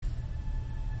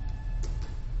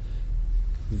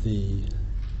The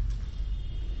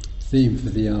theme for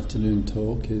the afternoon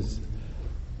talk is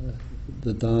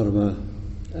the Dharma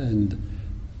and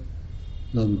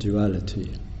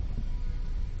Non-Duality.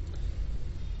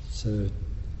 So,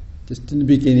 just in the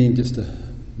beginning, just a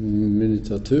minute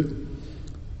or two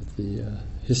of the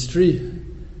history,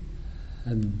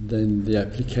 and then the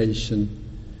application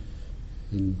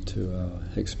into our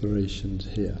explorations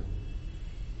here.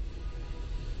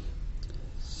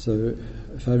 So,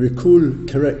 if I recall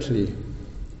correctly,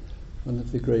 one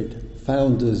of the great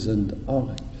founders and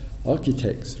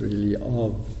architects, really,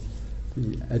 of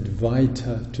the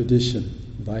Advaita tradition.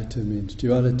 Advaita means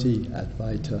duality,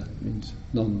 Advaita means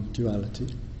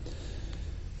non-duality.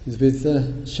 Is with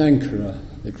Shankara,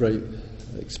 the great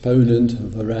exponent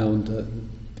of around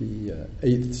the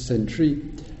 8th century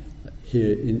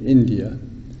here in India.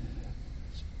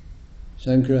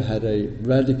 Shankara had a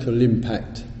radical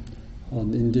impact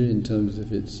on India in terms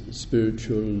of its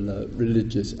spiritual,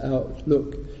 religious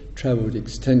outlook, travelled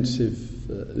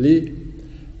extensively,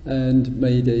 and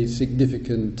made a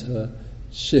significant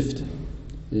shift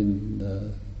in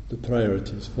the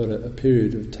priorities for a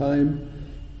period of time,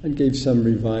 and gave some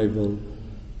revival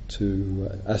to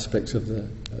aspects of the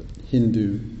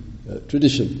Hindu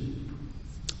tradition.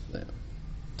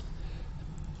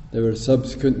 There were a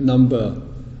subsequent number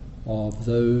of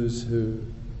those who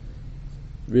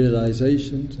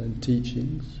realizations and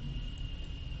teachings,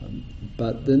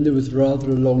 but then there was rather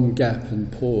a long gap and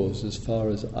pause as far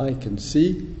as I can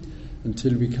see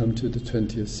until we come to the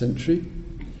 20th century,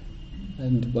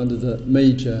 and one of the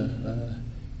major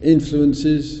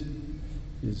influences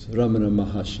is Ramana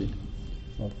Maharshi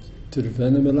of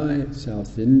Tiruvannamalai,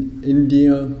 South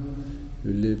India,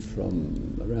 who lived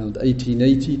from around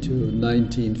 1880 to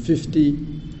 1950,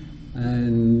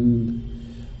 and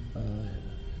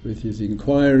with his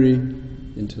inquiry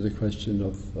into the question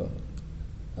of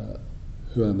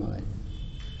who am I?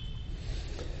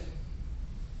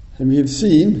 And we have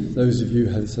seen, those of you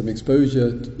who have some exposure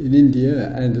in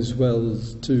India and as well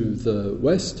as to the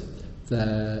West,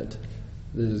 that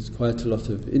there's quite a lot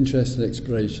of interest and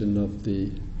exploration of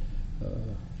the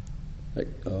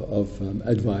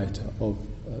Advaita, of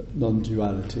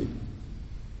non-duality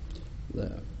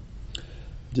there.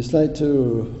 I'd just like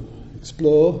to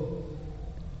explore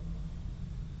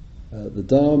the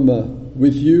Dharma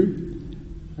with you,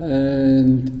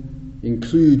 and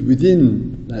include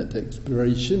within that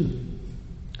exploration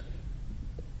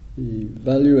the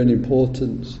value and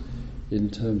importance in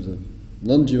terms of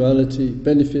non-duality,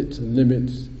 benefits and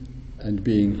limits, and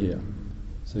being here.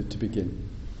 So to begin.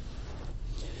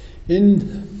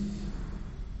 When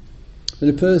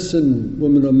a person,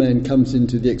 woman or man, comes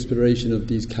into the exploration of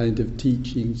these kind of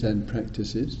teachings and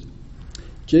practices,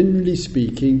 generally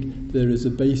speaking, there is a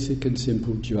basic and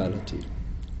simple duality,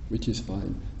 which is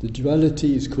fine. The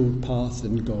duality is called path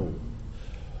and goal.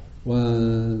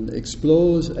 One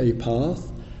explores a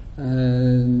path,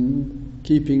 and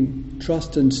keeping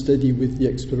trust and steady with the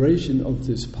exploration of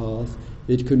this path,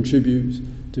 it contributes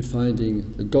to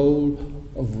finding a goal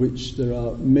of which there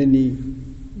are many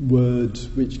words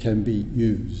which can be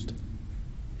used.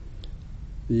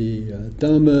 The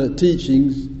Dharma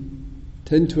teachings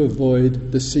tend to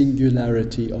avoid the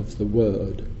singularity of the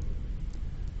word.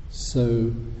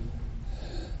 So,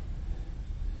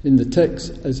 in the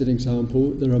text, as an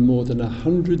example, there are more than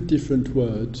 100 different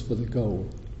words for the goal.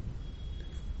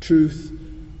 Truth,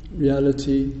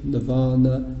 reality,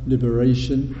 nirvana,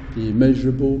 liberation, the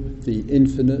immeasurable, the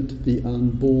infinite, the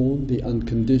unborn, the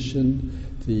unconditioned,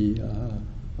 the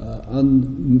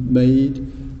unmade,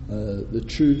 the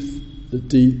truth, the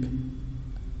deep,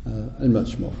 and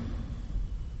much more.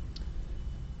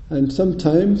 And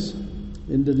sometimes,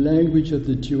 in the language of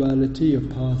the duality of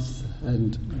path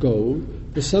and goal,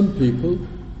 for some people,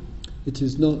 it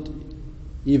is not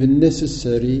even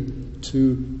necessary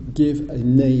to give a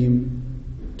name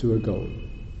to a goal.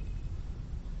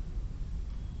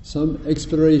 Some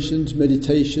explorations,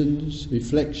 meditations,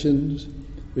 reflections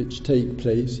which take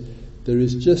place, there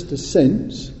is just a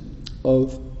sense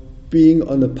of being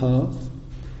on a path.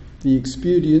 The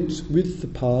experience with the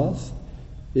path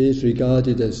is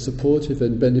regarded as supportive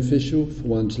and beneficial for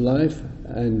one's life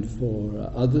and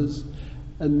for others,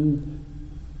 and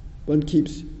one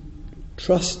keeps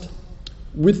trust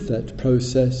with that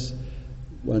process.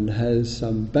 One has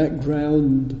some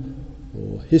background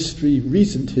or history,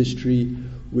 recent history,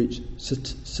 which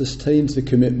sustains the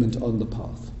commitment on the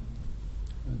path.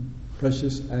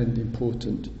 Precious and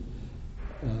important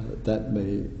that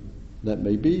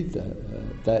may be,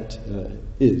 that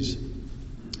is.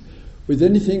 With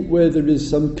anything where there is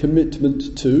some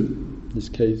commitment to, in this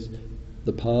case,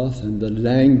 the path and the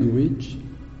language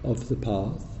of the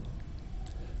path,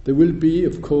 there will be,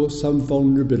 of course, some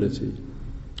vulnerability.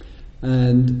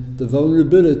 And the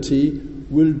vulnerability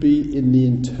will be in the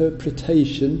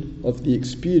interpretation of the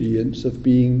experience of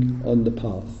being on the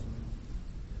path.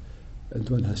 And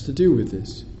one has to deal with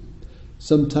this.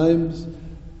 Sometimes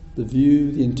the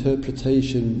view, the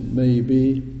interpretation may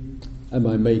be, am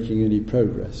I making any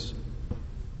progress?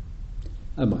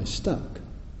 Am I stuck?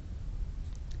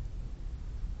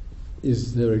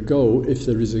 Is there a goal? If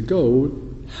there is a goal,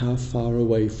 how far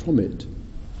away from it?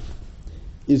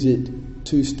 Is it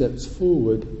 2 steps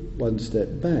forward, 1 step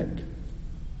back?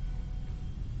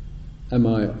 Am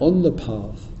I on the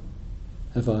path?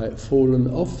 Have I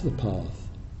fallen off the path?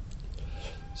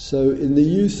 So in the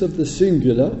use of the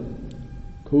singular,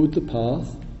 called the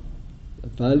path, a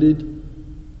valid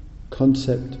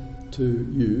concept to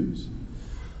use,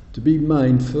 to be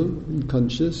mindful and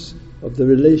conscious of the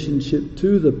relationship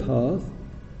to the path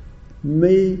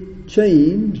may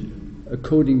change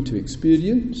according to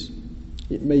experience,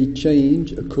 it may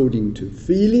change according to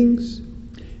feelings,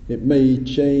 it may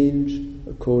change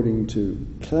according to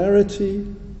clarity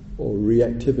or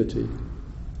reactivity.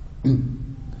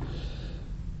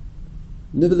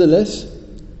 Nevertheless,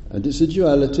 and it's a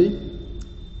duality,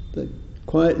 that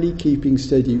quietly keeping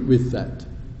steady with that.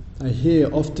 I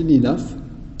hear often enough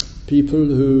people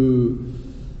who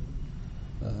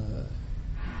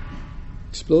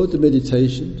explored the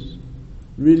meditations,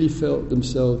 really felt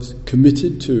themselves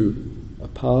committed to a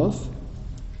path,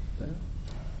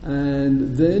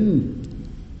 and then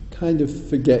kind of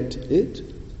forget it.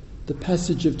 The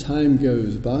passage of time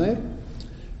goes by,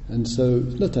 and so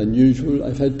it's not unusual.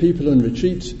 I've had people on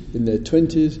retreats in their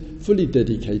 20s, fully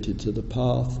dedicated to the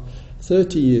path,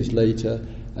 30 years later,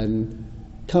 and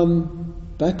come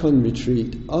back on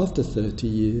retreat after 30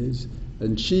 years,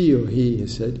 and she or he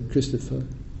has said, Christopher,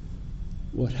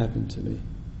 what happened to me?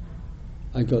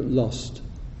 I got lost.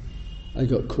 I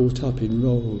got caught up in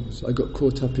roles. I got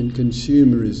caught up in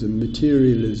consumerism,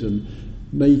 materialism,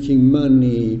 making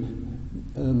money,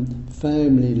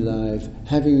 family life,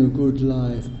 having a good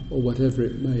life, or whatever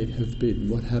it may have been.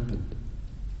 What happened?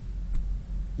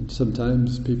 And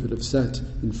sometimes people have sat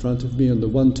in front of me on the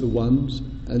one-to-ones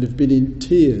and have been in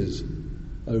tears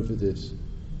over this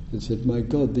and said, my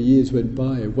God, the years went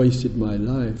by, I wasted my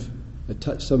life. I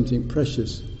touched something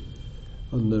precious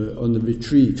on the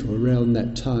retreat or around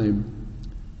that time,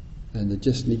 and I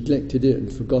just neglected it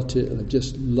and forgot it, and I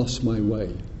just lost my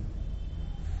way.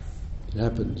 It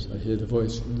happens. I hear the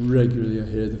voice regularly. I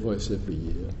hear the voice every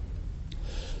year.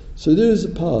 So there is a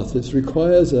path that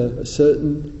requires a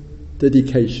certain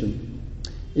dedication.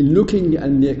 In looking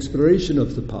at the exploration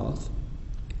of the path,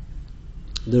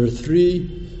 there are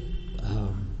 3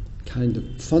 kind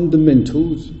of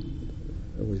fundamentals.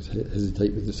 I always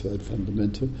hesitate with this word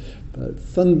fundamental, but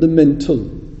fundamental.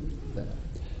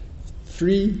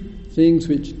 3 things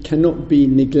which cannot be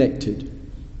neglected.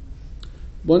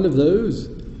 One of those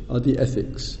are the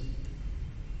ethics.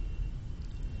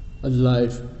 A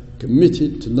life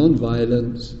committed to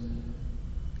non-violence,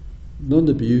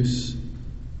 non-abuse,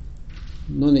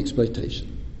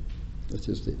 non-exploitation. That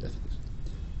is the ethics.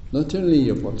 Not only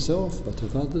of oneself, but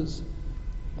of others,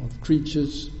 of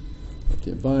creatures, of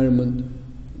the environment.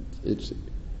 It's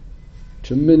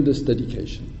tremendous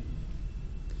dedication.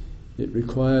 It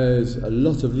requires a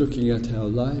lot of looking at our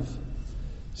life,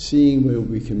 seeing where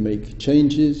we can make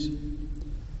changes,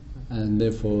 and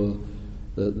therefore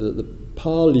the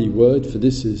Pali word for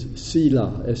this is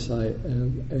sila,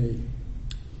 S-I-L-A.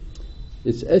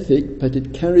 It's ethic, but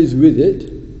it carries with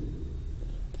it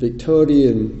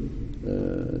Victorian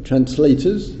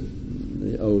translators,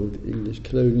 the old English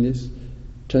colonialists,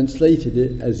 translated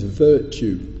it as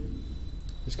virtue.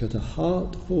 It's got a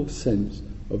heartful sense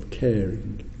of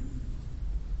caring.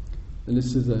 And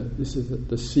this is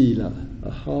the sila, a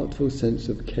heartful sense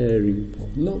of caring for,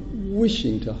 not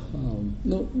wishing to harm,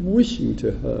 not wishing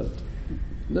to hurt.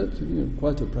 That's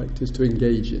quite a practice to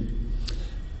engage in.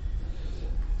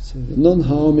 So the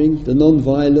non-harming, the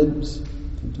non-violence,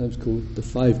 sometimes called the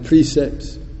 5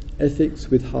 precepts, ethics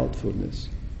with heartfulness.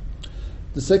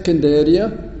 The second area,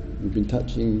 we've been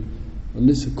touching on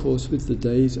this, of course, with the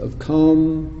days of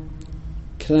calm,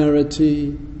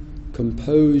 clarity,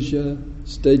 composure,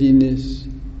 steadiness,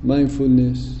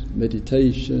 mindfulness,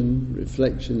 meditation,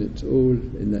 reflection. It's all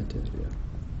in that area.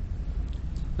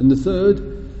 And the third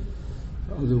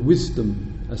are the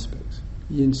wisdom aspects,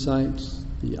 the insights,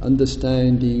 the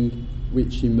understanding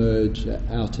which emerge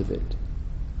out of it.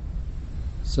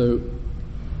 So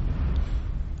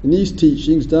in these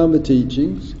teachings, Dharma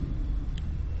teachings,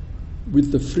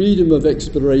 with the freedom of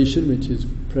exploration, which is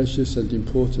precious and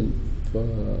important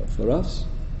for us,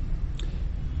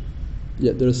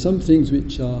 Yet there are some things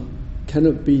which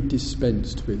cannot be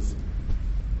dispensed with,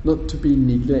 not to be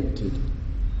neglected,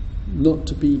 not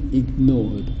to be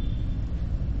ignored.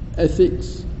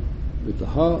 Ethics with the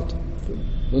heart,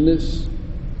 fullness,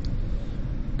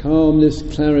 calmness,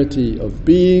 clarity of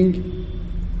being,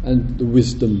 and the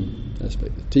wisdom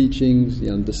aspect, the teachings, the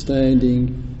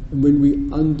understanding. And when we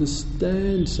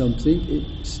understand something,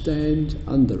 it stands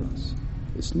under us.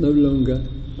 It's no longer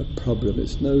a problem,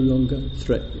 it's no longer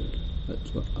threatening.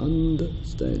 That's what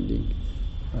understanding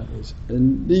is.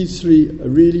 And these three are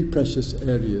really precious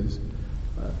areas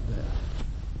there.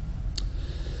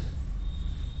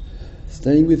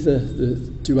 Staying with the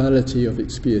duality of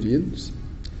experience,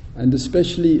 and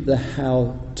especially the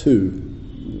how-to.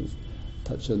 We'll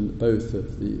touch on both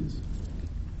of these.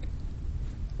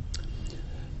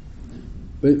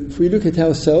 But if we look at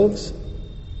ourselves,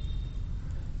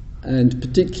 and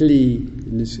particularly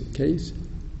in this case,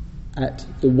 at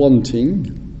the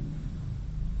wanting,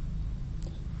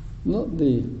 not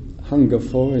the hunger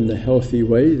for in the healthy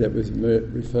way that was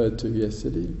referred to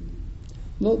yesterday,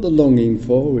 not the longing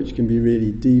for, which can be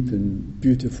really deep and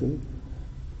beautiful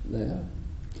there,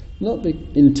 not the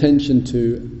intention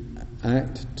to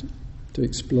act, to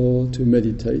explore, to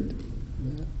meditate,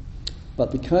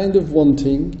 but the kind of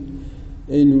wanting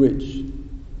in which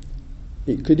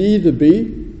it could either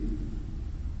be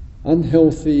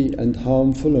unhealthy and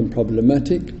harmful and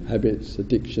problematic habits,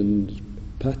 addictions,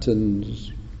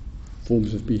 patterns,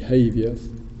 forms of behaviour,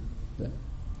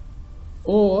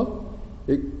 or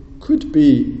it could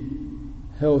be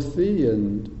healthy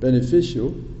and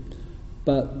beneficial,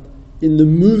 but in the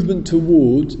movement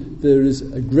towards, there is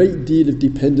a great deal of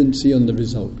dependency on the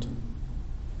result.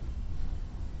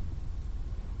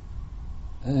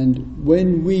 And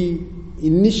when we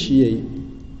initiate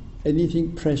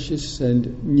anything precious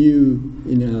and new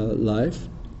in our life,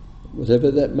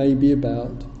 whatever that may be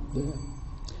about,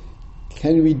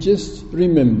 can we just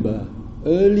remember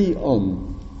early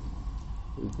on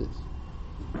with this?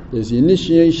 There's the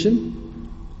initiation,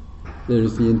 there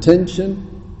is the intention,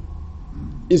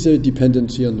 is there a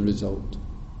dependency on the result?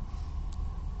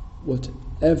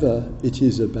 Whatever it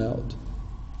is about,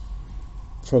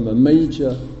 from a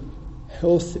major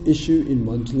health issue in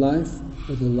one's life,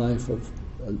 or the life of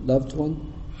a loved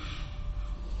one,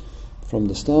 from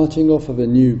the starting off of a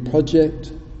new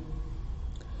project,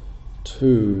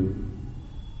 to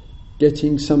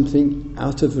getting something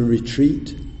out of a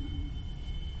retreat,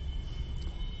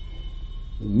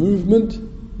 the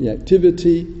movement, the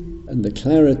activity, and the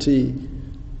clarity,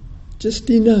 just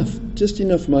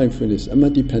enough mindfulness. Am I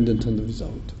dependent on the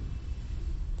result?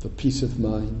 For peace of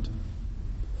mind.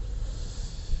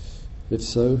 If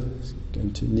so, it's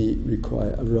going to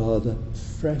require a rather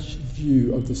fresh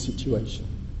view of the situation.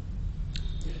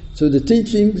 So the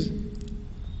teachings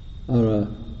are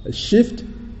a shift.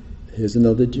 Here's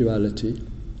another duality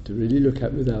to really look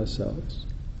at with ourselves.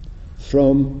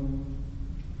 From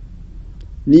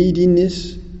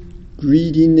neediness,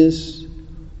 greediness,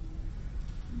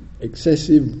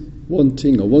 excessive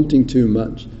wanting or wanting too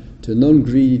much, to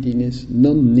non-greediness,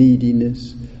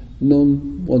 non-neediness,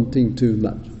 non-wanting too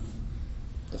much.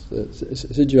 It's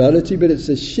a duality, but it's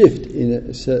a shift in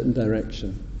a certain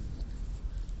direction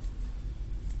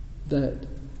that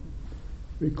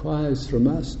requires from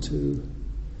us to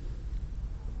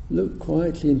look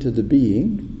quietly into the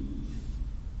being.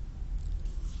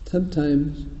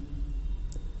 Sometimes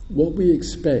what we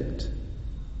expect,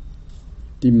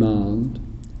 demand,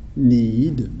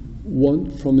 need,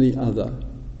 want from the other,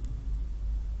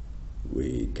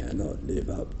 we cannot live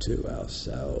up to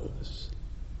ourselves.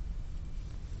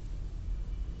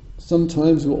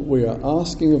 Sometimes what we are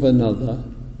asking of another,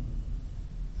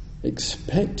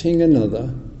 expecting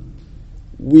another,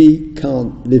 we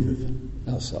can't live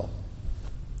ourselves.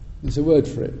 There's a word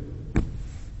for it.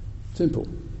 Simple.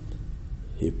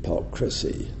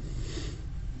 Hypocrisy.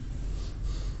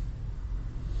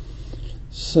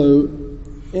 So,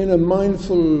 in a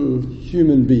mindful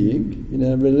human being, in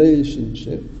a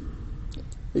relationship,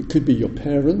 it could be your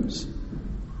parents,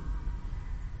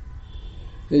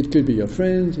 it could be your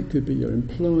friends, it could be your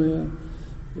employer,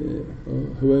 or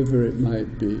whoever it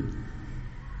might be.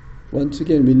 Once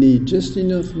again, we need just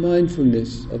enough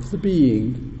mindfulness of the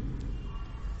being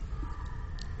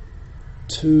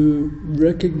to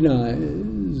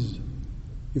recognize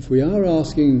if we are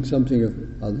asking something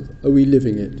of others, are we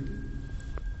living it?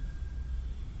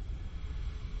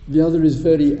 The other is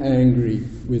very angry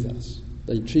with us.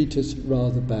 They treat us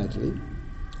rather badly.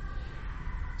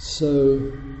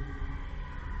 So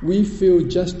we feel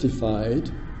justified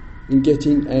in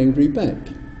getting angry back.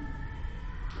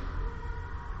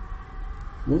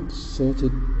 What sort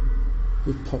of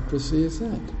hypocrisy is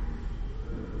that?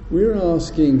 We're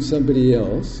asking somebody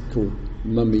else, called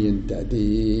mummy and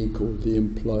daddy, called the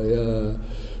employer,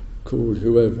 called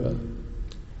whoever,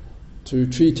 to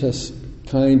treat us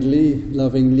kindly,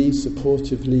 lovingly,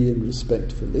 supportively and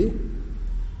respectfully,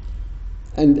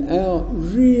 and our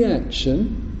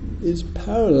reaction is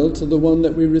parallel to the one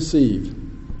that we receive.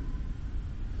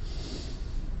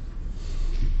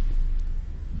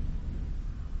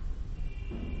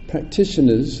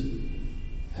 Practitioners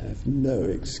have no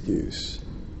excuse.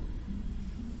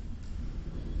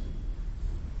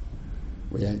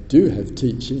 We do have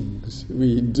teachings,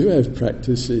 we do have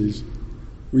practices,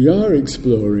 we are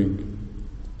exploring,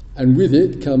 and with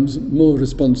it comes more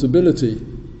responsibility.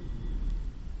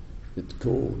 It's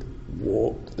called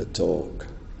walk the talk.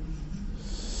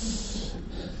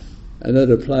 And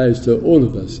that applies to all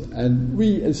of us. And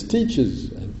we as teachers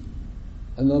have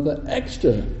another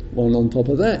extra one on top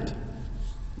of that.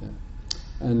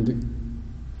 And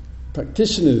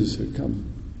practitioners who come,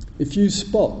 if you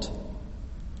spot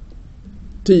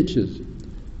teachers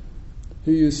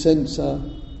who you sense are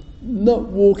not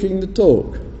walking the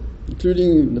talk,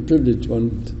 including the privileged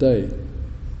one today,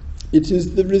 it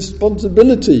is the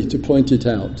responsibility to point it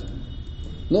out,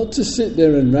 not to sit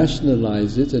there and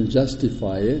rationalise it and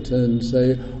justify it and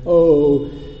say, oh,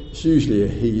 it's usually a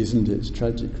he, isn't it? It's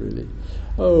tragic, really.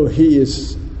 Oh, he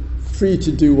is free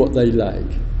to do what they like.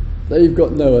 They've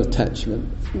got no attachment.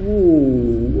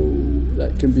 Ooh,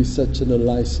 that can be such a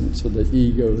license for the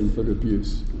ego and for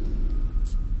abuse.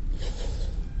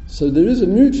 So there is a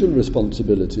mutual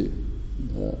responsibility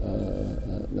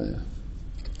there.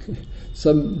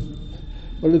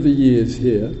 One of the years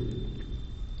here,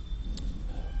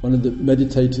 one of the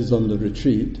meditators on the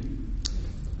retreat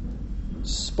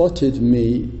spotted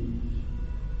me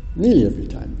nearly every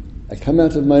time. I come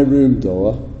out of my room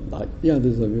door, like the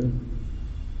others of you,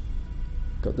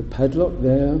 got the padlock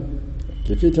there,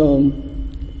 clip it on,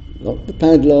 lock the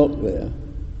padlock there.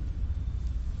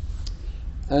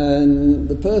 And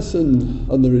the person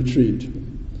on the retreat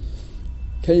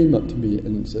came up to me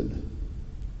and said,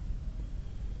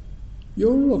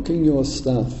 "You're locking your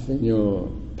stuff in your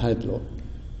padlock.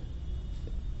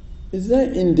 Is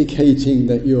that indicating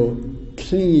that you're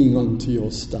clinging onto your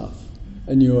stuff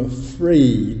and you're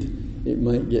afraid it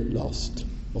might get lost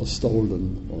or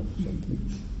stolen or something?"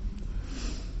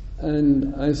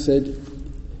 And I said,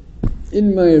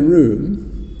 in my room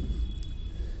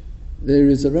there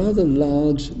is a rather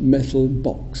large metal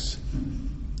box,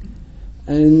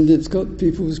 and it's got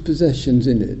people's possessions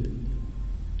in it,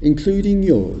 including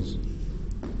yours.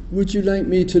 Would you like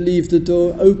me to leave the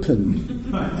door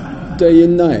open day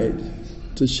and night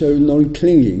to show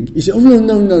non-clinging? He said, "Oh,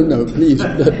 no, please,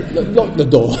 lock the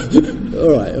door."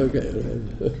 All right, okay.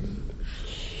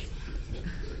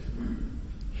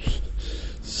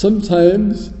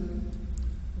 Sometimes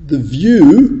the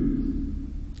view,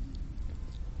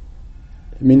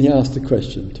 he asked the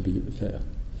question, to be fair.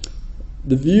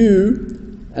 The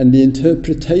view and the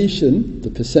interpretation, the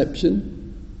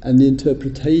perception, and the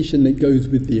interpretation that goes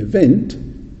with the event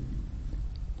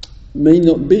may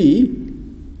not be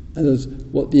as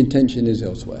what the intention is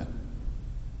elsewhere.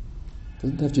 It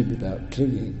doesn't have to be about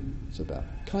clinging. It's about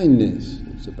kindness.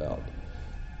 It's about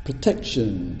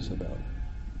protection. It's about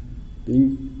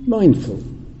being mindful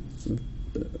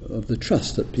of the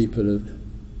trust that people have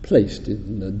placed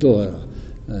in the door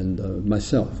and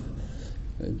myself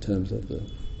in terms of the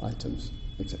items,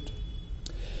 etc.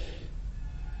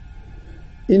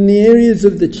 In the areas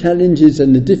of the challenges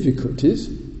and the difficulties,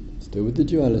 still with the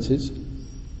dualities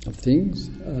of things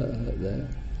there,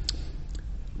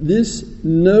 this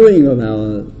knowing of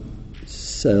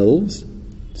ourselves,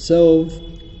 self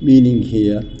meaning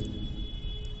here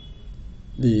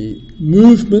the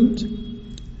movement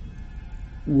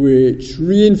which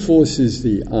reinforces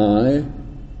the I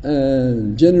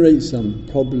and generates some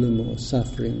problem or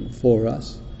suffering for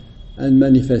us, and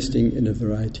manifesting in a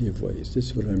variety of ways. This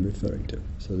is what I'm referring to.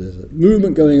 So there's a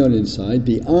movement going on inside,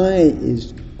 the I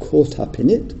is caught up in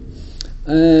it,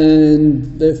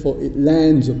 and therefore it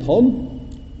lands upon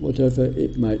whatever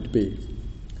it might be.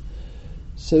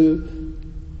 So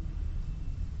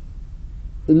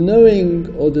the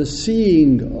knowing or the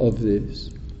seeing of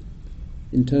this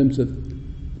in terms of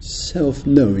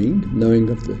self-knowing, knowing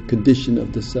of the condition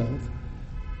of the self,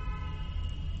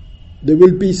 there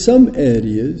will be some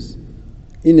areas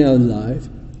in our life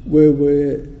where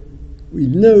we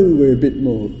know we're a bit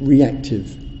more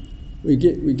reactive. We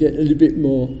get a little bit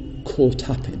more caught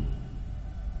up in.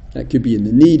 That could be in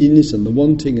the neediness and the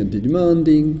wanting and the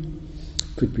demanding.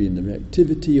 Could be in the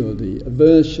reactivity or the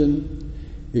aversion.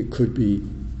 It could be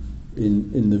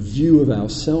in the view of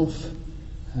ourself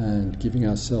and giving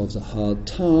ourselves a hard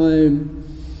time.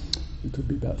 It could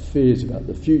be about fears about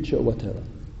the future or whatever.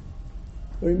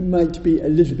 Or it might be a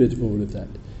little bit of all of that.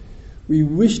 We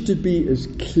wish to be as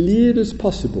clear as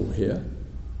possible here.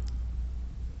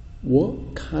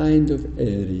 What kind of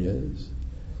areas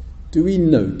do we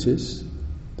notice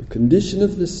the condition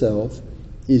of the self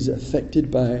is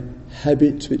affected by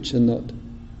habits which are not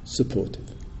supportive?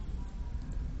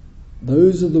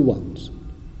 Those are the ones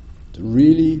to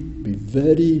really be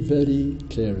very, very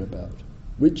clear about.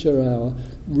 Which are our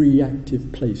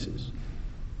reactive places?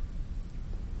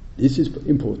 This is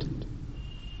important.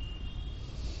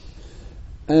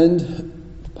 And,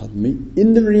 pardon me,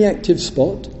 in the reactive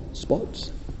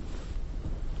spots,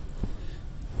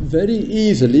 very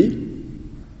easily,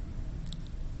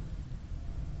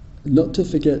 not to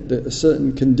forget that a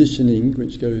certain conditioning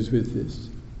which goes with this.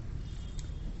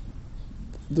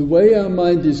 The way our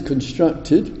mind is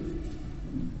constructed,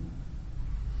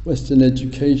 Western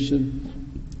education,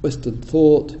 Western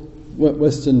thought,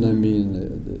 Western I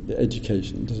mean the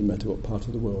education, it doesn't matter what part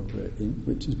of the world we're in,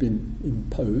 which has been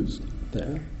imposed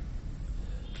there.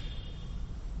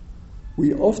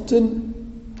 We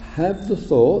often have the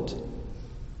thought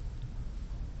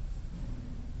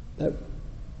that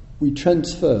we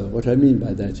transfer. What I mean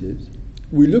by that is,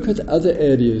 we look at other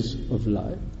areas of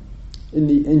life, in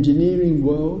the engineering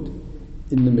world,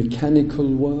 in the mechanical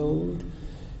world,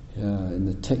 in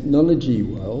the technology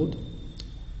world,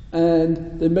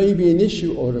 and there may be an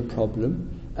issue or a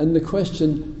problem, and the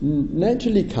question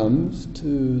naturally comes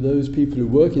to those people who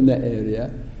work in that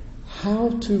area, how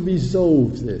to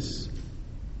resolve this?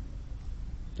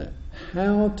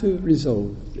 How to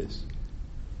resolve this?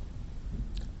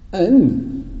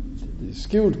 And the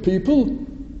skilled people,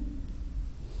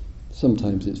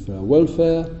 sometimes it's for our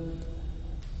welfare,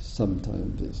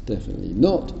 sometimes it's definitely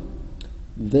not.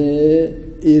 There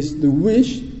is the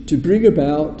wish to bring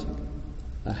about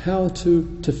a how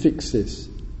to fix this,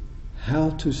 how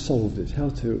to solve this,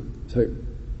 so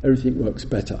everything works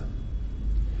better.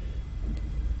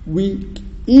 We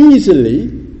easily,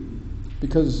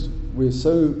 because we're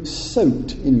so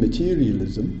soaked in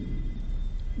materialism,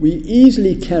 we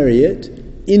easily carry it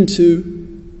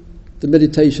into the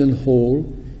meditation hall,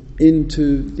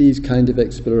 into these kind of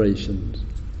explorations.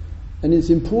 And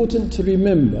it's important to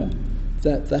remember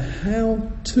that the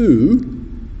how-to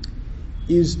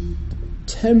is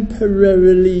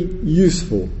temporarily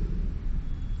useful.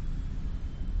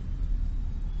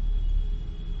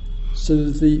 So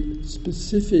the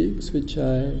specifics which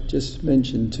I just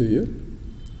mentioned to you,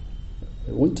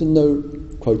 I want to know,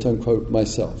 quote-unquote,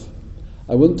 myself.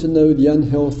 I want to know the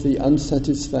unhealthy,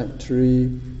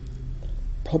 unsatisfactory,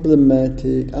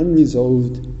 problematic,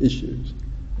 unresolved issues.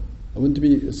 I want to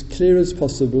be as clear as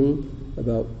possible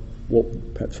about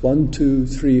what perhaps 1, 2,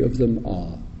 3 of them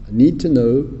are. I need to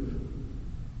know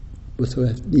what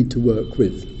I need to work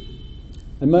with.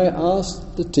 I may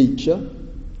ask the teacher,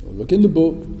 or look in the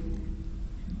book,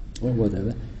 or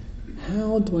whatever,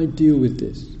 how do I deal with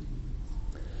this?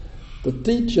 The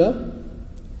teacher,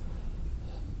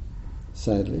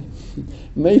 sadly,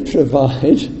 may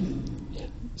provide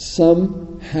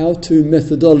some how-to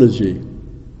methodology.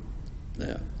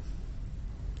 Now,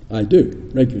 I do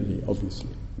regularly, obviously.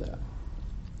 Now,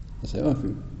 I say, if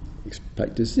you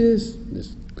practice this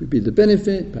could be the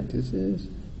benefit, practice this,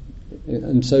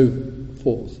 and so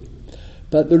forth.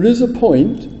 But there is a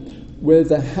point where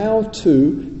the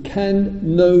how-to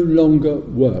can no longer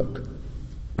work.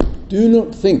 Do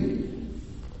not think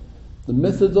the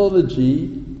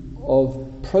methodology of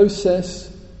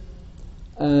process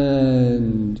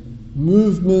and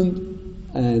movement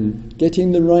and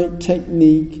getting the right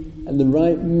technique and the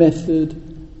right method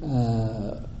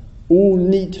all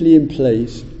neatly in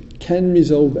place can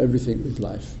resolve everything with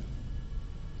life.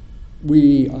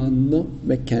 We are not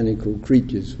mechanical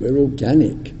creatures, we're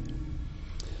organic.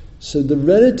 So the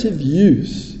relative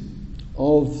use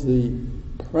of the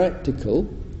practical,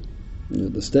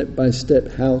 the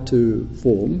step-by-step how to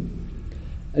form,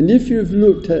 and if you've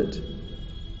looked at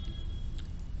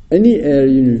any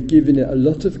area and you've given it a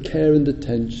lot of care and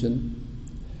attention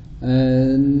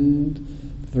and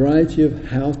variety of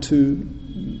how-to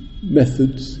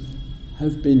methods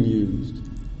have been used,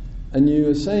 and you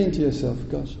are saying to yourself,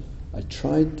 gosh, I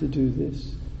tried to do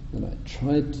this and I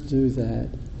tried to do that,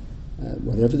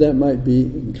 whatever that might be,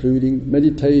 including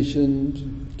meditations,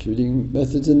 including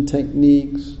methods and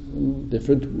techniques and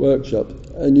different workshops,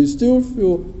 and you still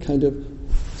feel kind of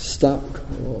stuck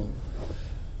or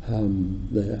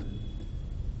there,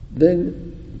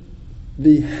 then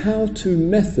the how-to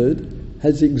method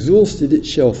has exhausted its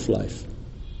shelf life.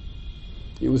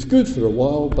 It was good for a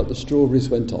while, but the strawberries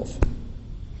went off.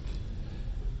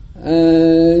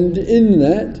 And in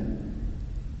that,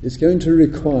 it's going to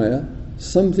require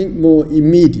something more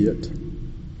immediate.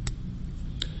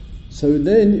 So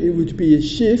then it would be a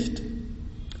shift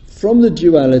from the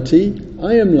duality,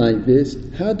 I am like this,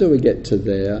 how do I get to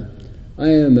there? I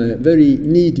am a very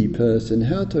needy person,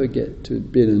 how do I get to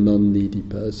being a non-needy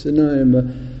person? I am a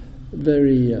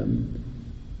very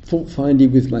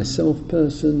fault-finding with myself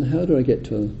person, how do I get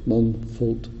to a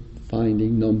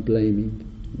non-fault-finding, non-blaming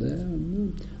there?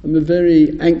 I'm a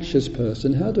very anxious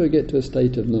person, how do I get to a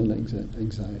state of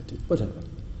non-anxiety? Whatever.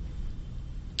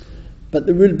 But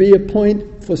there will be a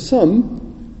point for some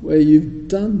where you've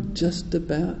done just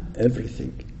about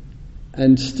everything.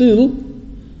 And still,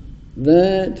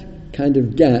 that kind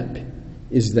of gap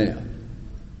is there.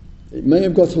 It may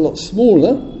have got a lot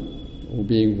smaller, all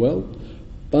being well,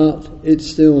 but it's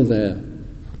still there.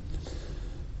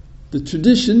 The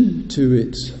tradition, to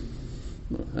its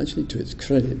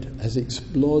credit, has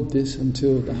explored this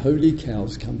until the holy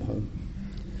cows come home.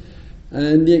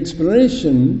 And the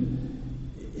exploration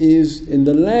is in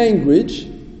the language,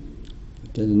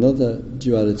 again another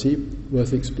duality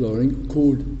worth exploring,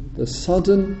 called the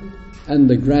sudden and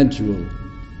the gradual.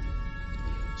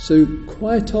 So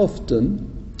quite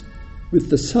often, with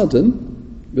the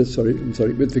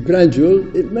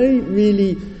gradual, it may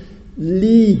really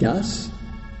lead us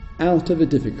out of a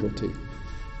difficulty.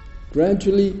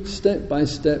 Gradually, step by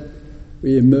step,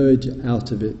 we emerge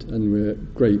out of it, and we're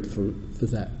grateful for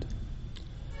that.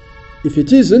 If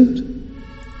it isn't,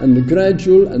 and the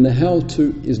gradual and the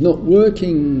how-to is not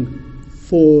working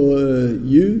for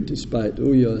you, despite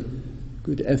all your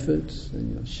good efforts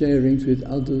and your sharings with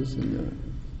others and your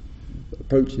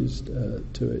approaches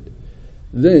to it,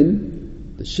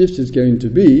 then the shift is going to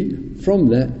be from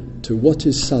that to what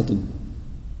is sudden.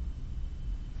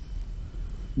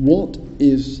 What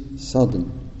is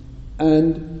sudden?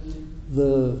 And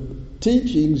the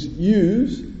teachings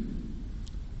use,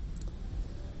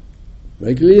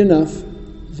 regularly enough,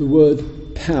 the word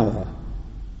power,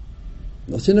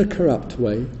 not in a corrupt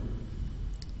way,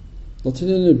 not in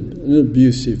an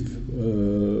abusive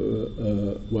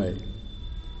way.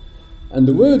 And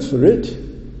the word for it,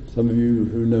 some of you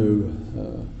who know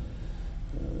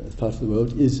this part of the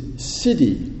world, is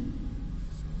siddhi.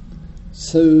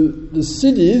 So the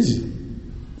siddhis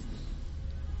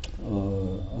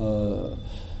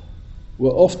were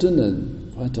often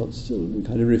and quite still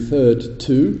kind of referred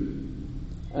to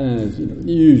as,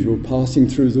 the usual passing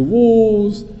through the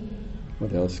walls.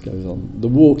 What else goes on? The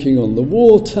walking on the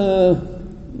water,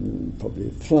 probably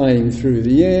flying through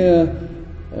the air,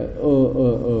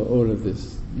 all of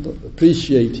this, not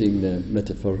appreciating the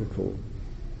metaphorical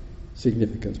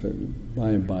significance, but by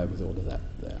and by with all of that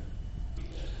there.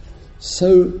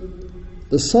 So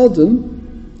the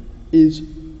sudden is,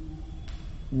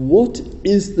 what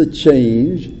is the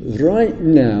change right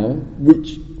now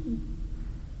which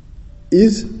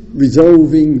is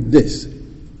resolving this?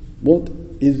 What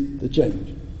is the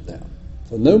change there?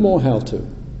 So no more how to.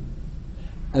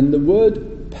 And the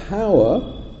word power,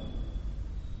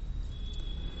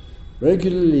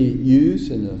 regularly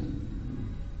used in a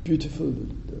beautiful,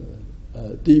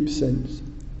 deep sense,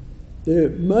 there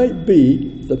might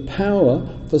be the power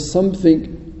for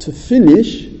something to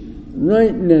finish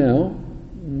right now,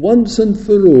 once and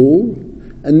for all,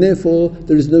 and therefore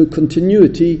there is no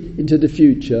continuity into the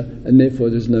future, and therefore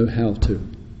there is no how to.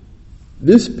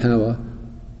 This power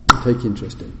we take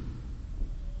interest in.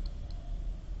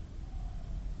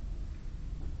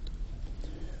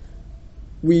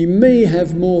 We may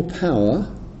have more power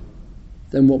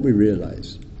than what we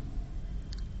realize.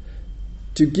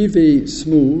 To give a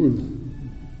small,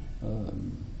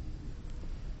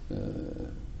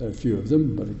 a few of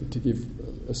them, but to give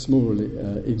a small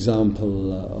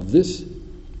example of this,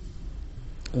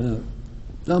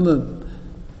 Dharma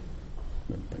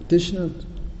practitioner,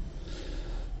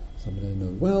 somebody I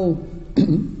know well,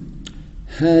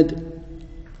 had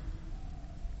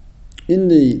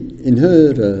in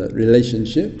her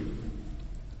relationship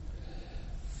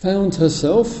found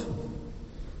herself,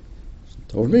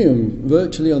 told me,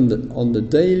 virtually on the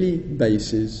daily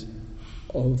basis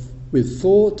with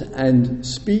thought and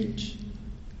speech,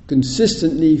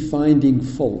 consistently finding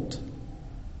fault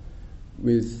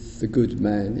with the good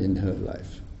man in her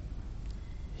life.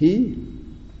 He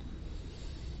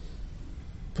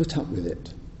put up with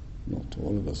it. Not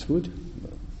all of us would,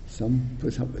 but some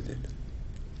put up with it.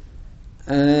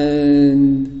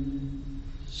 And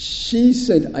she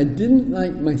said, I didn't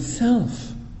like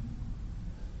myself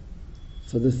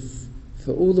for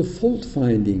all the fault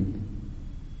finding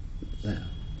there.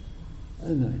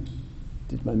 And I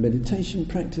did my meditation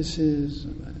practices,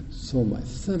 and I saw my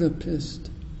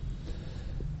therapist,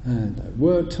 And I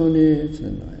worked on it,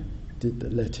 and I did the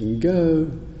letting go,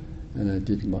 and I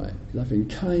did my loving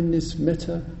kindness,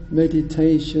 metta,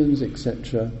 meditations,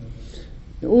 etc.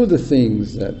 All the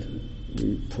things that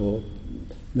we poor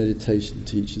meditation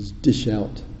teachers dish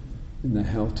out in the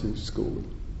how-to school.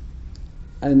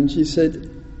 And she said,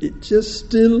 it just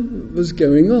still was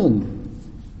going on.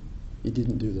 He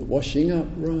didn't do the washing up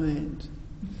right.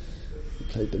 He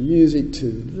played the music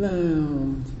too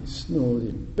loud. He snored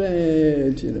in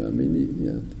bed.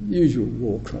 Usual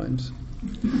war crimes.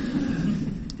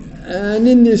 And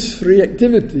in this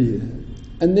reactivity,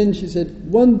 and then she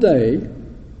said, one day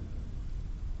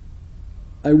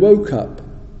I woke up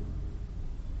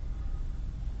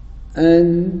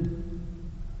and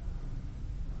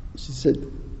she said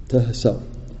to herself,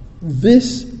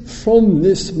 this from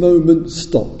this moment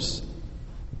stops.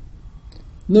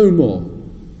 No more.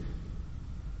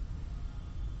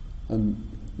 I'm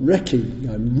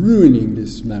ruining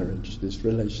this marriage, this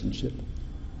relationship.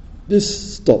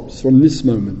 This stops from this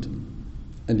moment.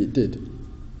 And it did.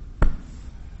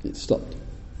 It stopped.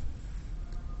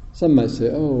 Some might say,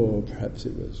 oh, perhaps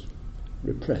it was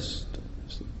repressed,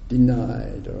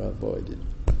 denied or avoided.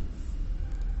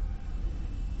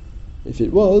 If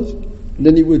it was,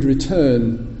 then it would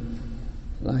return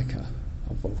like a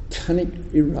volcanic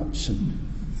eruption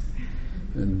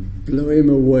and blow him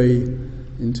away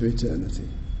into eternity.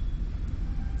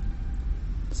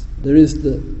 There is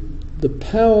the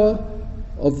power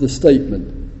of the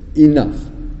statement, enough,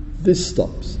 this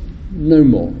stops, no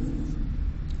more.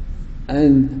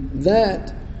 And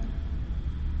that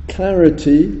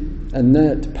clarity and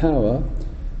that power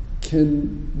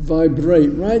can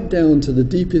vibrate right down to the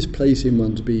deepest place in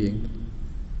one's being.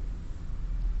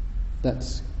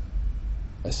 That's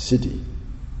a siddhi.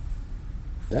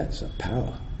 That's a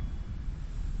power.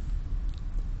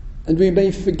 And we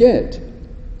may forget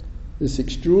this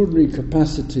extraordinary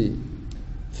capacity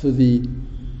for the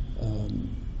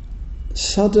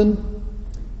sudden,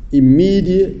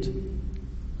 immediate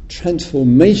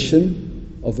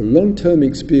transformation of a long-term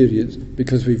experience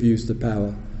because we've used the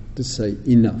power to say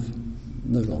enough,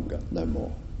 no longer, no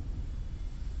more.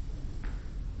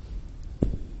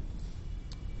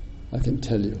 I can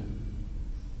tell you,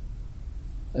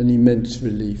 an immense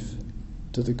relief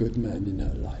to the good man in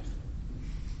her life.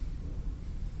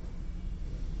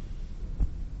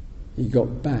 He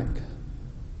got back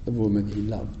the woman he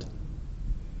loved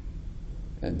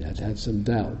and had some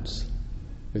doubts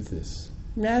with this.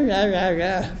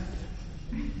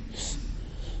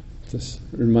 Just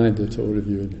a reminder to all of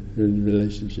you in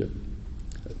relationship.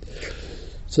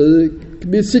 So there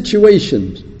can be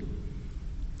situations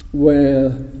where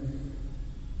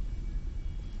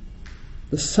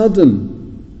the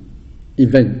sudden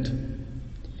event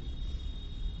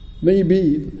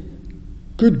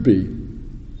could be,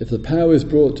 if the power is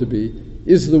brought to be,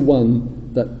 is the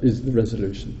one that is the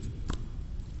resolution.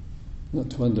 Not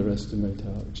to underestimate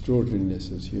our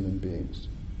extraordinariness as human beings.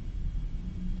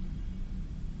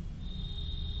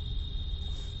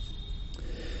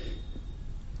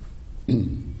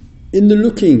 In the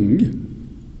looking,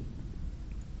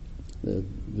 there's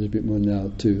a bit more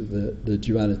now to the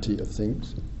duality of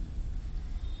things.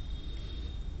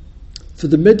 For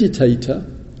the meditator,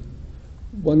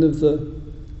 one of the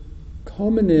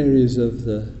common areas of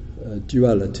the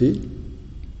duality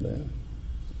there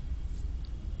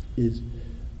is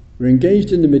we're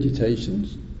engaged in the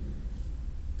meditations,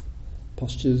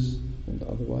 postures and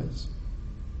otherwise,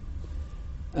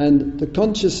 and the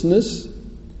consciousness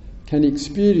can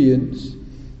experience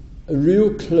a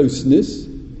real closeness,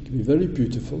 it can be very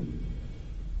beautiful,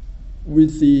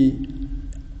 with the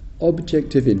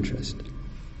object of interest,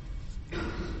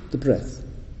 the breath,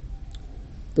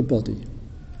 the body,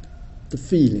 the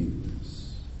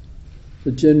feelings,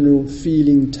 the general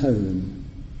feeling tone,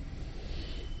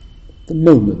 the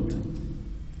moment,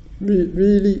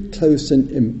 really close and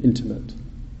intimate.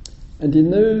 And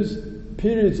in those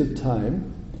periods of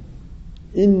time,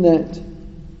 in that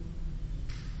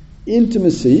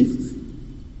intimacy,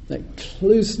 that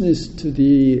closeness to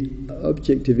the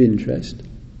object of interest,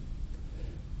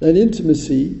 that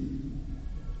intimacy,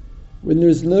 when there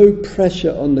is no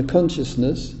pressure on the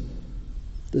consciousness,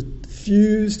 that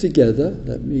fuse together,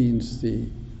 that means the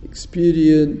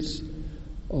experience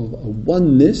of a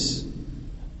oneness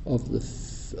of the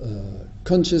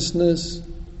consciousness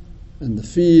and the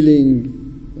feeling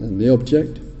and the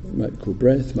object. It might be called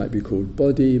breath, might be called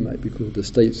body, it might be called the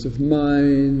states of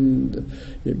mind,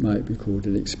 it might be called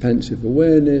an expansive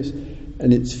awareness,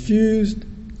 and it's fused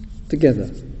together.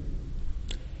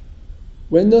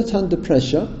 When not under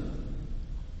pressure,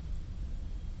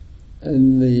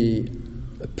 and the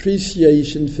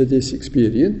appreciation for this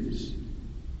experience,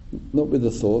 not with the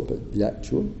thought, but the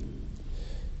actual,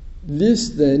 this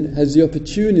then has the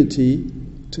opportunity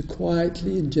to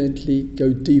quietly and gently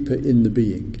go deeper in the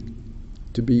being,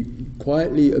 to be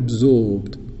quietly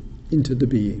absorbed into the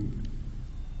being.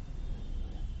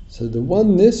 So the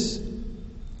oneness,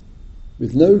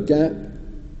 with no gap,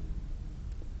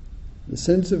 the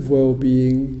sense of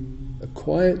well-being, a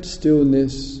quiet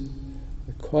stillness,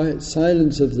 a quiet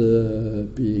silence of the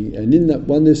being, and in that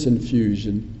oneness and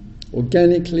fusion,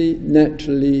 organically,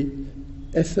 naturally,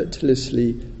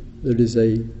 effortlessly, there is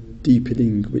a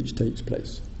deepening which takes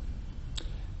place.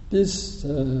 This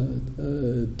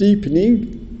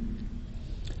deepening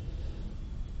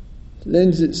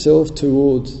lends itself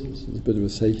towards, there's a bit of a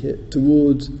say here,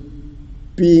 towards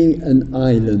being an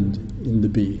island in the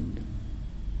being.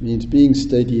 It means being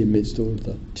steady amidst all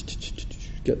the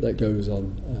that goes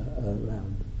on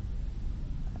around.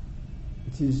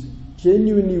 It is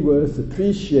genuinely worth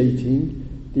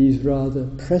appreciating these rather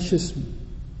precious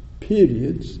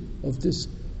periods of this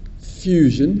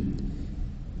fusion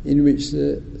in which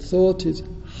the thought is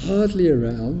hardly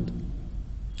around,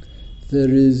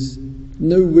 there is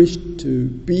no wish to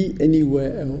be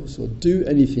anywhere else or do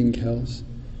anything else.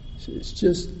 So it's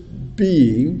just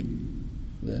being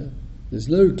there. There's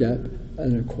no gap,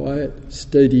 and a quiet,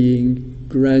 steadying,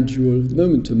 gradual,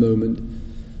 moment to moment,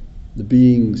 the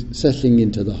being's settling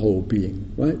into the whole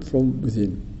being, right from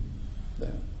within.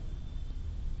 There.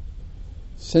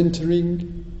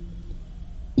 Centering,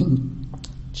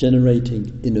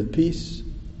 generating inner peace,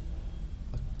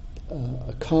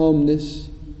 a calmness,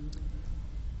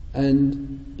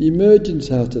 and the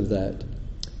emergence out of that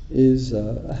is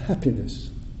a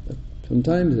happiness,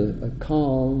 sometimes a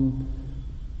calm,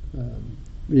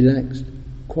 relaxed,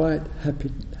 quiet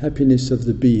happiness of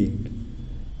the being.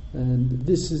 And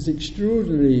this is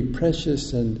extraordinarily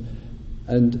precious and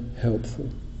helpful.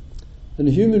 And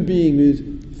a human being who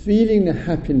is feeling the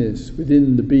happiness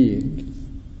within the being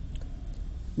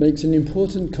makes an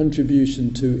important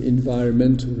contribution to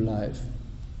environmental life,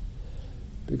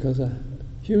 because a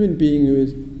human being who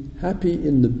is happy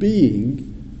in the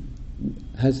being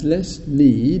has less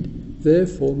need,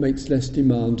 therefore makes less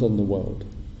demand on the world.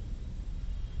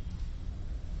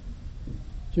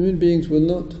 Human beings will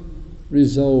not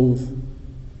resolve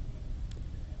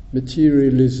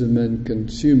materialism and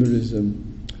consumerism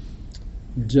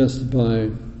just by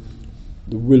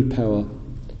the willpower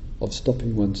of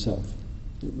stopping oneself.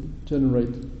 It will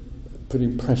generate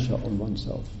putting pressure on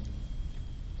oneself.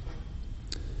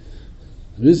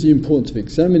 There is the importance of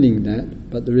examining that,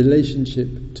 but the relationship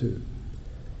too.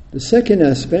 The second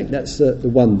aspect, that's the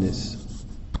oneness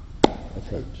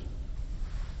approach.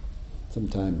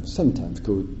 Sometimes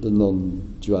called the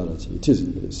non-duality. It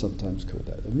isn't, but it's sometimes called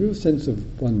that. A real sense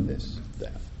of oneness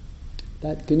there.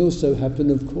 That can also happen,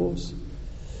 of course,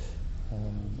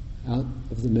 out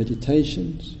of the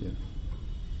meditations.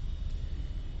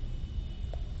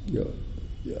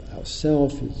 Our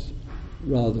self is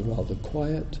rather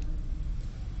quiet.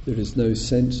 There is no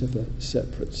sense of a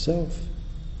separate self,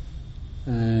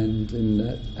 and in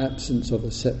that absence of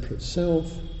a separate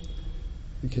self,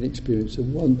 we can experience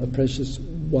a precious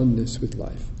oneness with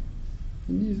life.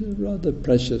 And these are rather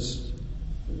precious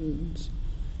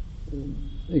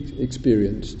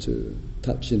experience to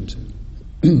touch into.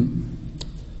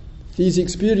 These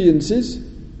experiences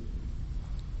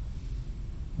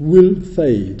will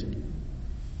fade.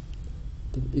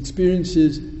 The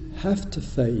experiences have to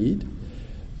fade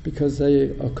because they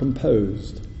are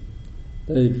composed.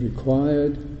 They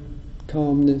required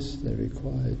calmness, they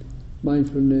required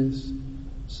mindfulness,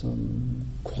 some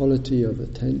quality of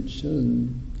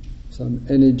attention, some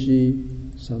energy,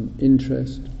 some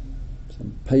interest,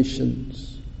 some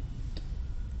patience,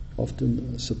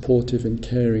 often a supportive and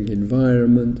caring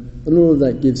environment, and all of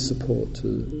that gives support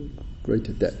to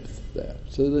greater depth there.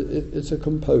 So that it's a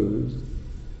composed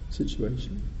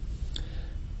situation.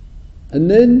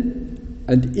 And then,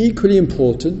 and equally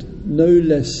important, no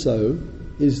less so,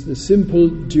 is the simple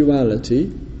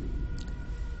duality.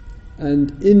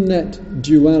 And in that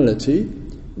duality,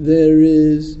 there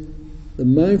is the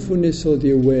mindfulness or the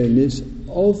awareness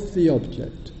of the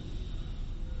object.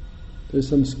 There's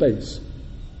some space.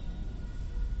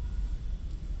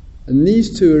 And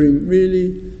these two are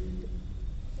really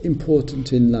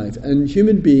important in life. And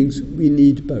human beings, we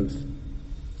need both.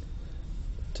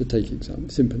 To take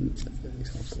simple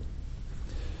example.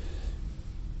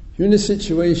 You're in a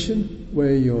situation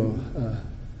where you're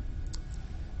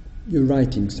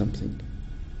writing something,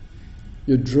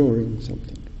 you're drawing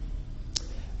something,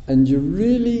 and you're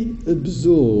really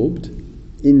absorbed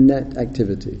in that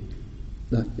activity.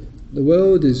 The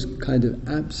world is kind of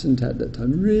absent at that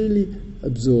time, really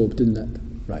absorbed in that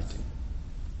writing.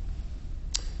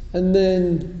 And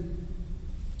then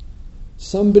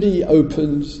somebody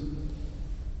opens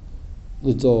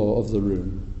the door of the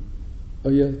room,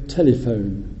 or your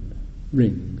telephone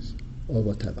rings, or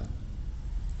whatever.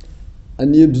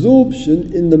 And the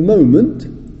absorption in the moment,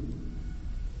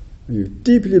 when you're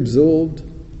deeply absorbed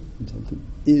in something,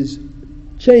 is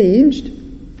changed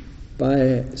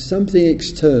by something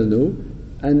external,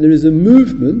 and there is a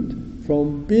movement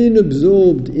from being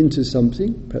absorbed into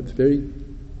something, perhaps very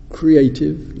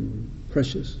creative and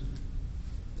precious,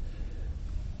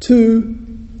 to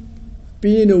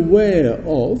being aware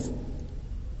of,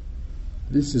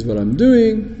 this is what I'm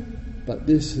doing, but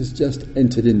this has just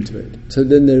entered into it. So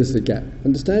then there's the gap.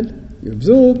 Understand? You're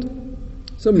absorbed,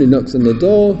 somebody knocks on the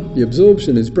door, the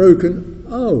absorption is broken,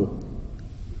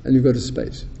 and you've got a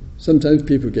space. Sometimes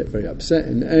people get very upset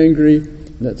and angry,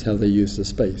 and that's how they use the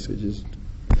space, which is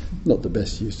not the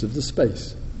best use of the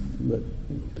space, but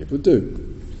people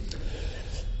do.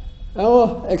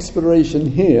 Our exploration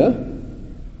here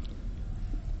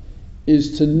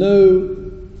is to know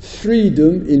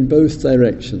freedom in both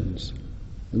directions.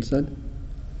 Understand?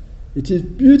 It is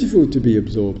beautiful to be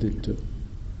absorbed into.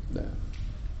 Now,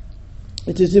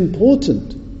 it is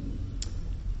important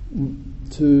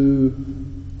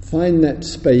to find that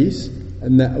space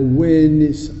and that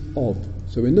awareness of.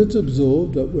 So we're not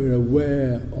absorbed, but we're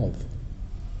aware of.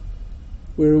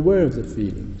 We're aware of the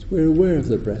feelings. We're aware of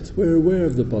the breath. We're aware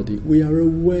of the body. We are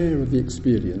aware of the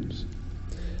experience.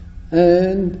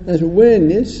 And that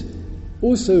awareness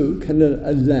also can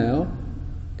allow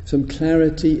some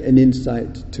clarity and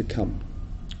insight to come.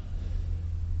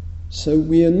 So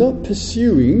we are not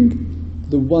pursuing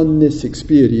the oneness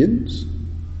experience.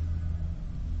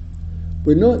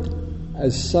 We're not,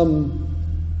 as some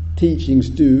teachings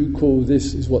do, call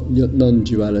this is what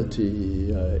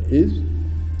non-duality is.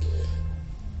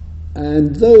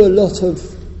 And though a lot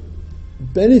of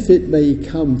benefit may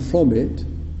come from it,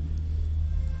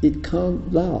 it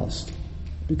can't last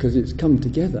because it's come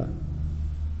together.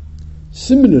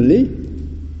 Similarly,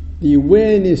 the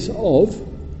awareness of,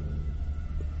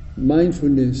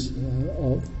 mindfulness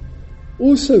of,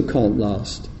 also can't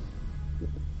last.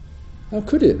 How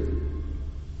could it?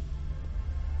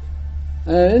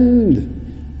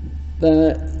 And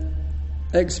that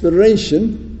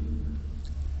exploration,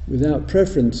 without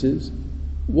preferences,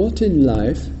 what in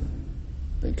life,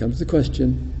 then comes the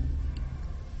question,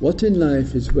 what in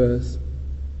life is worth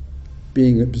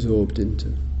being absorbed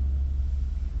into?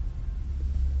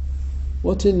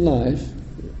 What in life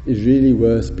is really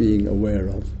worth being aware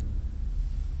of?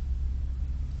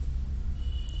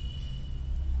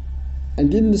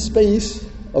 And in the space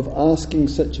of asking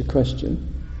such a question,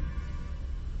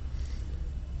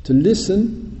 to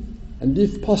listen, and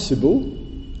if possible,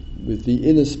 with the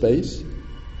inner space,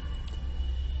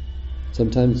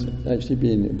 sometimes actually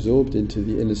being absorbed into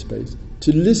the inner space,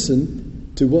 to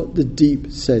listen to what the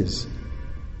deep says.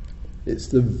 It's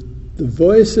the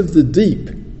voice of the deep,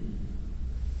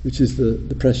 which is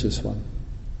the precious one,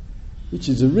 which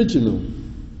is original,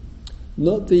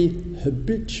 not the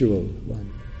habitual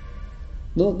one,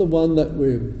 not the one that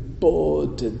we're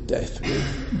bored to death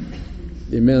with.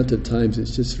 The amount of times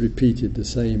it's just repeated the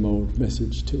same old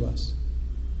message to us.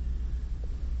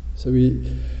 So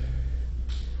we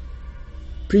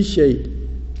appreciate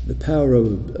the power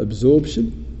of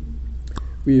absorption.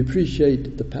 We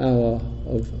appreciate the power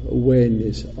of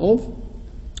awareness of.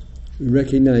 We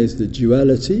recognize the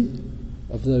duality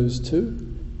of those two.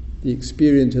 The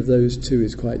experience of those two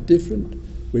is quite different.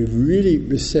 We're really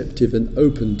receptive and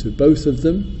open to both of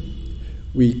them.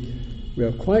 We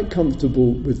are quite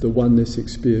comfortable with the oneness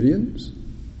experience.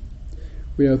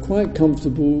 We are quite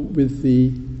comfortable with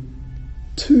the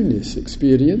two-ness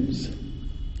experience,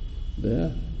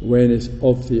 there, awareness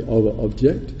of the other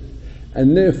object,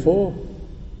 and therefore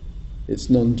it's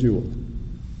non-dual.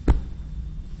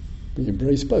 We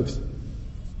embrace both,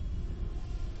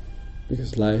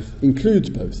 because life includes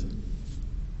both.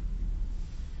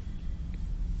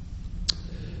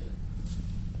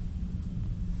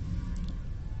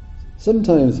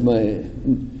 Sometimes my,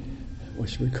 what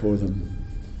should we call them,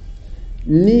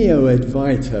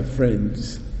 neo-Advaita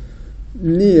friends,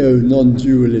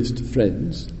 neo-non-dualist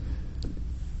friends,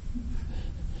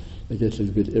 they get a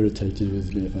little bit irritated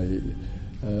with me if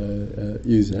I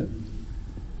use that,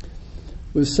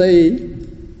 will say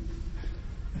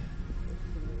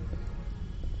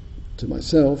to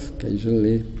myself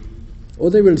occasionally,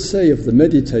 or they will say of the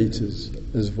meditators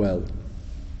as well,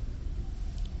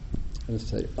 they'll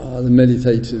say, the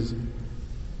meditators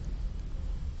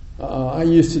I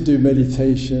used to do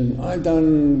meditation. I've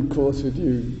done a course with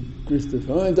you,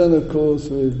 Christopher. I've done a course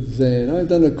with Zen. I've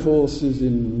done a courses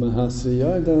in Mahasi.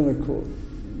 I've done a course,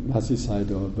 Mahasi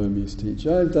Sayadaw, a Burmese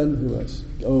teacher. I've done, who else?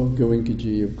 Oh,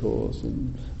 Goenkaji, of course.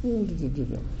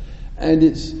 And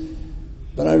it's,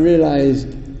 but I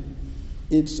realised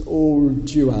it's all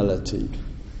duality.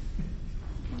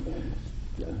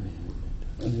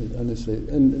 Honestly,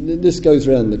 and this goes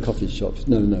around the coffee shops.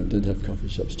 No, don't have coffee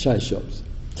shops. Chai shops.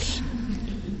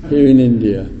 Here in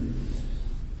India,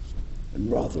 and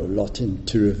rather a lot in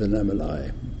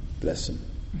Tiruvannamalai, bless them.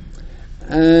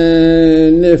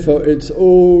 And therefore it's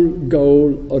all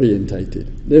goal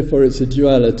orientated. Therefore it's a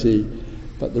duality,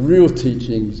 but the real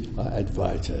teachings are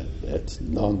Advaita. That's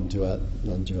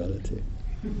non-duality.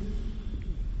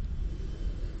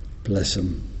 Bless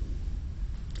them.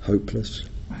 Hopeless.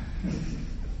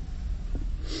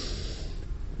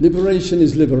 Liberation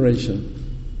is liberation.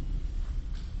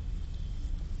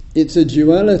 It's a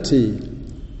duality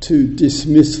to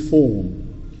dismiss form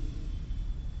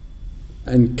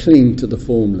and cling to the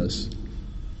formless.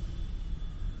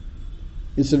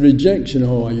 It's a rejection.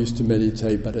 Oh, I used to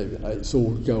meditate, but it's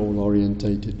all goal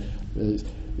orientated.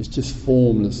 It's just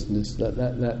formlessness.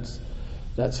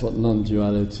 That's what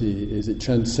non-duality is. It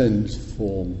transcends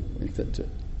form, etc.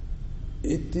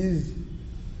 It is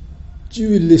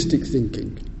dualistic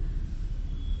thinking.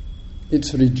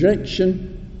 It's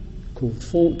rejection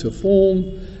called to form,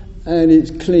 and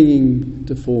it's clinging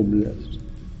to formless.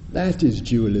 That is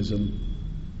dualism.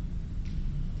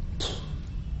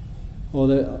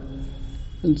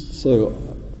 And so,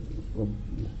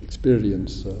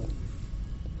 experience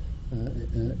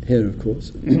here, of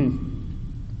course.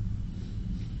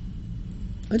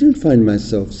 I don't find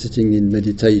myself sitting in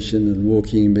meditation and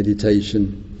walking in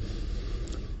meditation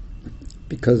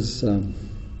because I'm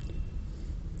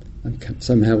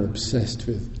somehow obsessed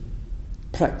with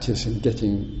practice and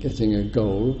getting a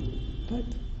goal. But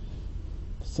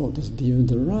thought doesn't even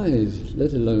arise,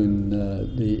 let alone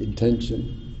the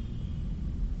intention.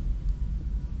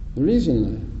 The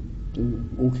reason I'm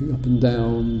walking up and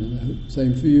down,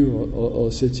 same for you,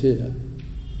 or sit here,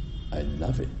 I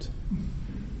love it.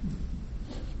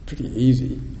 Pretty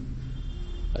easy.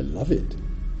 I love it.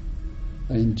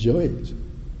 I enjoy it.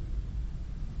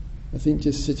 I think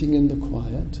just sitting in the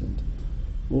quiet and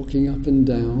walking up and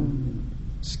down,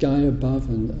 sky above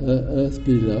and earth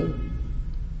below,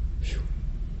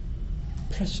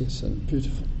 precious and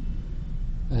beautiful.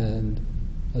 And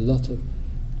a lot of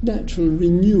natural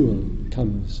renewal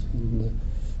comes in the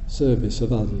service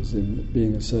of others, in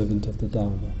being a servant of the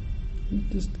Dharma. It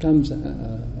just comes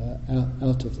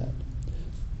out of that.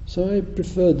 So I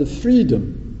prefer the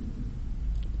freedom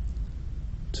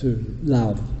to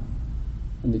love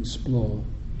and explore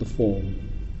the form.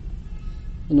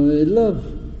 And I love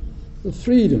the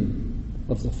freedom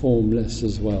of the formless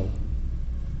as well.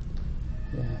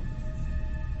 Yeah.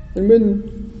 And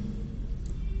when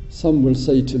some will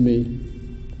say to me,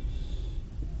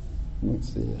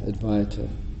 amongst the Advaita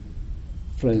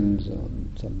friends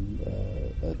and some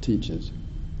teachers,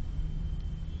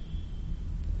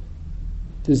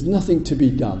 there's nothing to be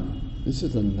done. This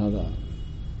is another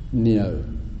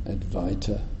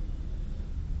neo-Advaita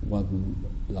one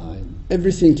line.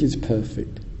 Everything is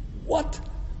perfect. What?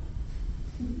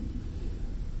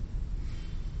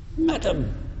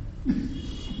 Madam,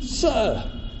 sir,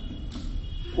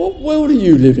 what world are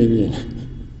you living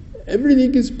in?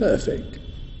 Everything is perfect.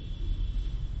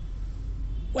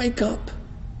 Wake up.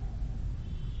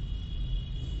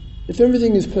 If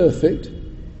everything is perfect,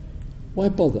 why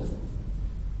bother?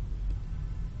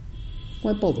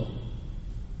 Why bother?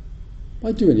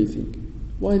 Why do anything?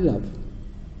 Why love?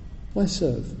 Why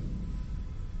serve?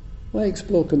 Why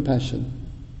explore compassion?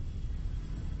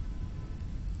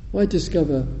 Why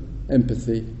discover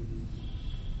empathy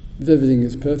if everything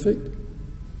is perfect?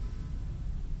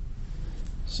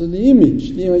 So the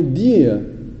image, the idea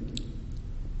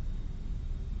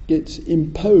gets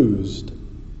imposed,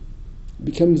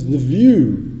 becomes the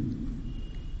view,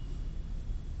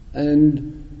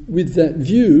 and with that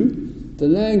view, the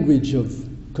language of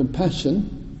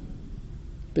compassion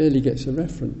barely gets a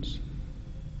reference.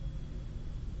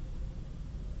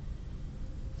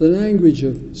 The language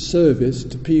of service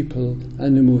to people,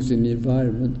 animals in the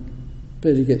environment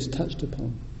barely gets touched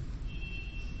upon.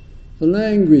 The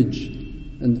language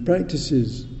and the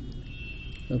practices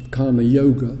of karma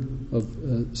yoga, of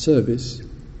service,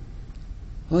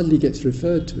 hardly gets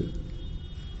referred to.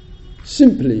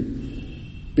 Simply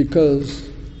because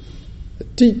a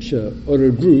teacher or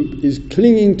a group is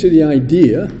clinging to the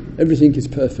idea everything is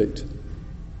perfect.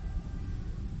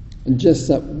 And just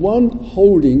that one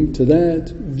holding to that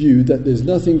view that there's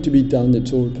nothing to be done,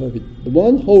 it's all perfect, the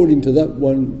one holding to that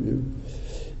one view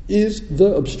is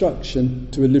the obstruction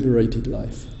to a liberated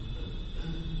life.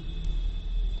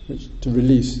 Which, to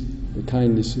release the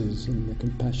kindnesses and the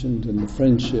compassions and the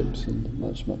friendships and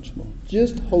much, much more.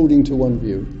 Just holding to one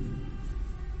view.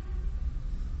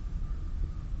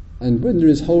 And when there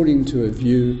is holding to a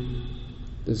view,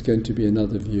 there's going to be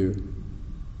another view,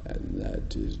 and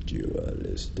that is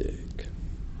dualistic.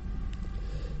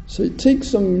 So it takes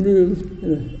some real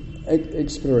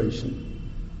exploration,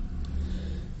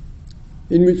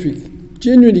 in which we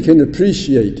genuinely can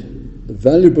appreciate the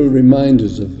valuable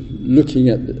reminders of looking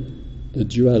at the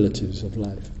dualities of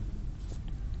life,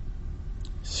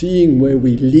 seeing where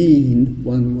we lean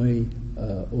one way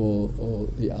or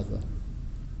the other,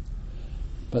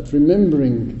 but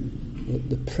remembering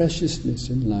the preciousness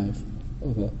in life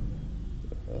of a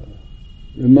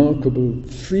remarkable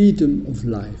freedom of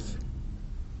life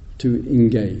to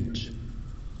engage,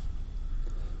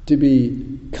 to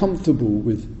be comfortable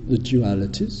with the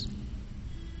dualities,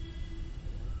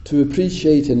 to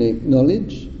appreciate and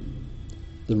acknowledge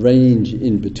the range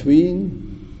in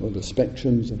between, or the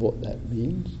spectrums of what that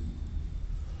means,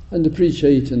 and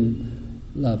appreciate and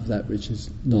love that which is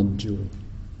non-dual.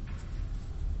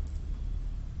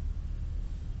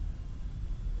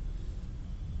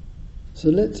 So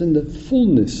let's, in the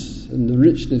fullness and the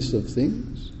richness of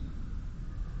things,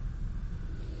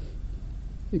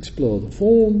 explore the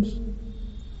forms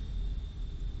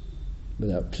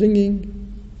without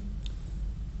clinging,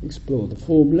 explore the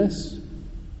formless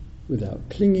without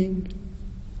clinging,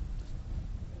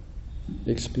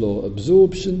 explore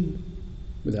absorption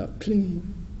without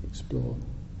clinging, explore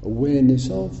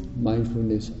awareness of,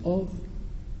 mindfulness of,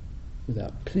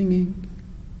 without clinging.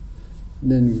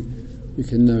 And then we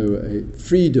can know a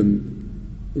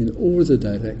freedom in all the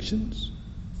directions,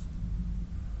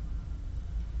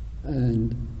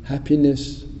 and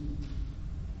happiness,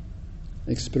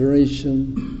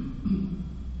 exploration,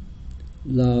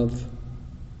 love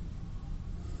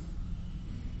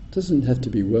doesn't have to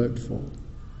be worked for,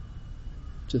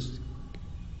 just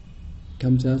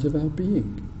comes out of our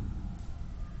being.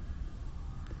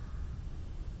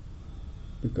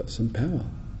 We've got some power.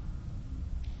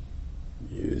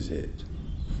 Use it.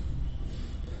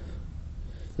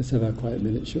 Let's have our quiet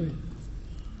minute, shall we?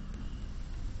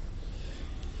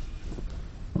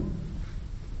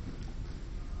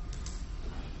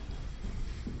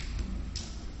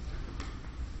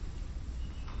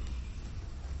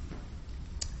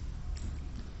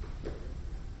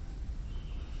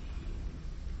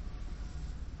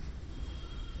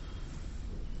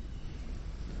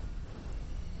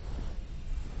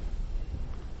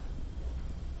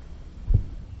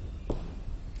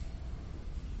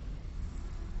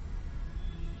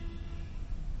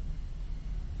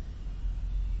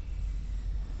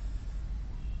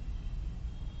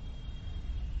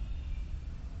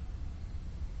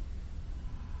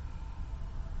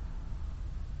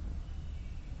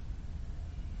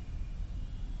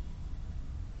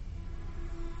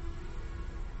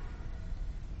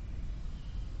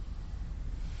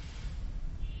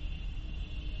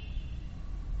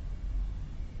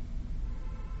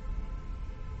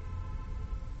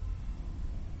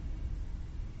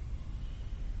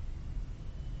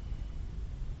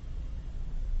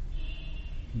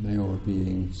 May all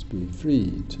beings be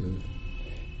free to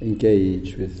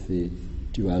engage with the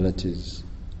dualities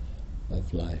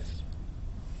of life.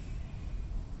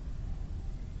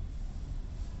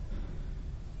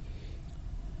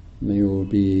 May all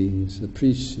beings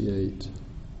appreciate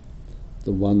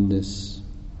the oneness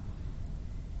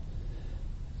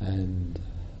and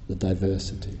the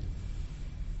diversity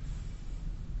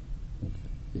of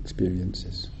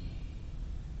experiences.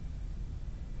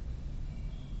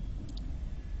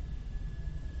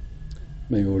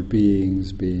 May all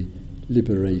beings be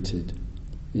liberated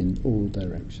in all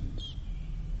directions.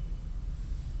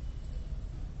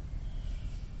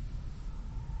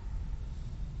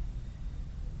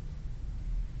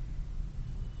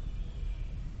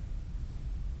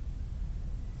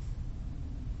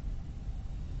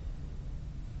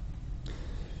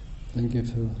 Thank you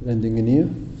for lending an ear.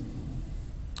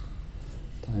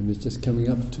 Time is just coming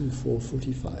up to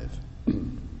 4:45.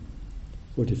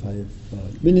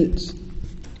 45 minutes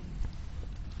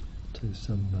to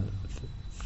some